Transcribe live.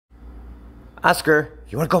Oscar,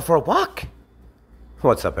 you want to go for a walk?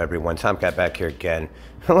 What's up, everyone? Tomcat back here again.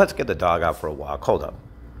 Let's get the dog out for a walk. Hold up.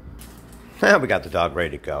 Now we got the dog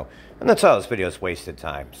ready to go. And that's all this video is wasted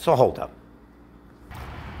time. So hold up.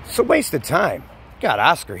 So wasted time. Got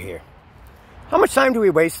Oscar here. How much time do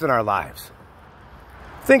we waste in our lives?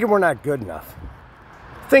 Thinking we're not good enough.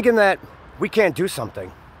 Thinking that we can't do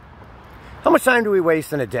something. How much time do we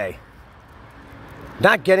waste in a day?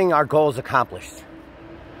 Not getting our goals accomplished.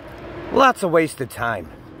 Lots of wasted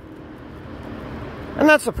time. And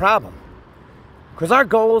that's the problem. Because our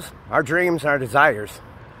goals, our dreams, and our desires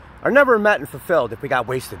are never met and fulfilled if we got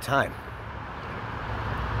wasted time.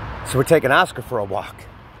 So we're taking Oscar for a walk.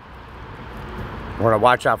 We're going to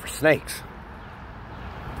watch out for snakes.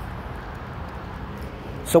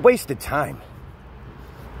 So wasted time.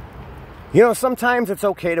 You know, sometimes it's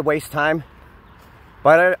okay to waste time,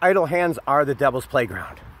 but idle hands are the devil's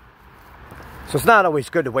playground. So it's not always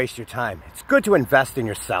good to waste your time. It's good to invest in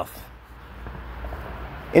yourself.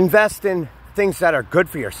 Invest in things that are good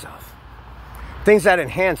for yourself. Things that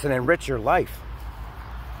enhance and enrich your life.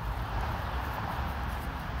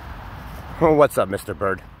 Oh, what's up, Mr.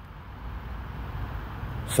 Bird?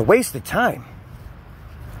 So wasted time.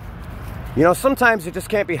 You know, sometimes it just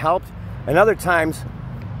can't be helped, and other times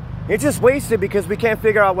it's just wasted because we can't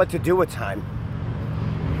figure out what to do with time.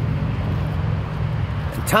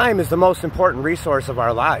 And time is the most important resource of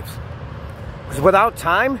our lives. Because without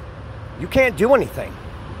time, you can't do anything.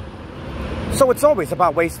 So it's always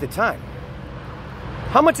about wasted time.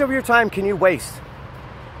 How much of your time can you waste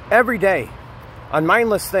every day on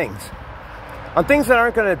mindless things? On things that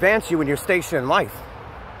aren't going to advance you in your station in life?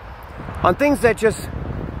 On things that just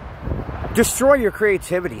destroy your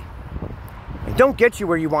creativity and don't get you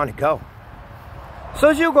where you want to go? So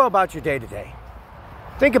as you go about your day to day,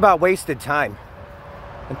 think about wasted time.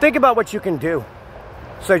 And think about what you can do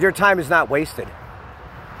so your time is not wasted.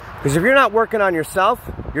 Because if you're not working on yourself,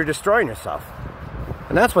 you're destroying yourself.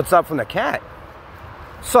 And that's what's up from the cat.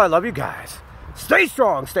 So I love you guys. Stay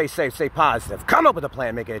strong, stay safe, stay positive. Come up with a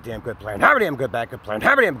plan, make it a damn good plan. Have a damn good backup plan.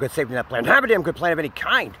 Have a damn good safety net plan. Have a damn good plan of any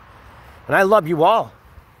kind. And I love you all.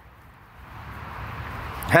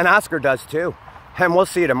 And Oscar does too. And we'll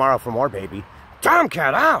see you tomorrow for more, baby.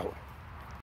 Tomcat out!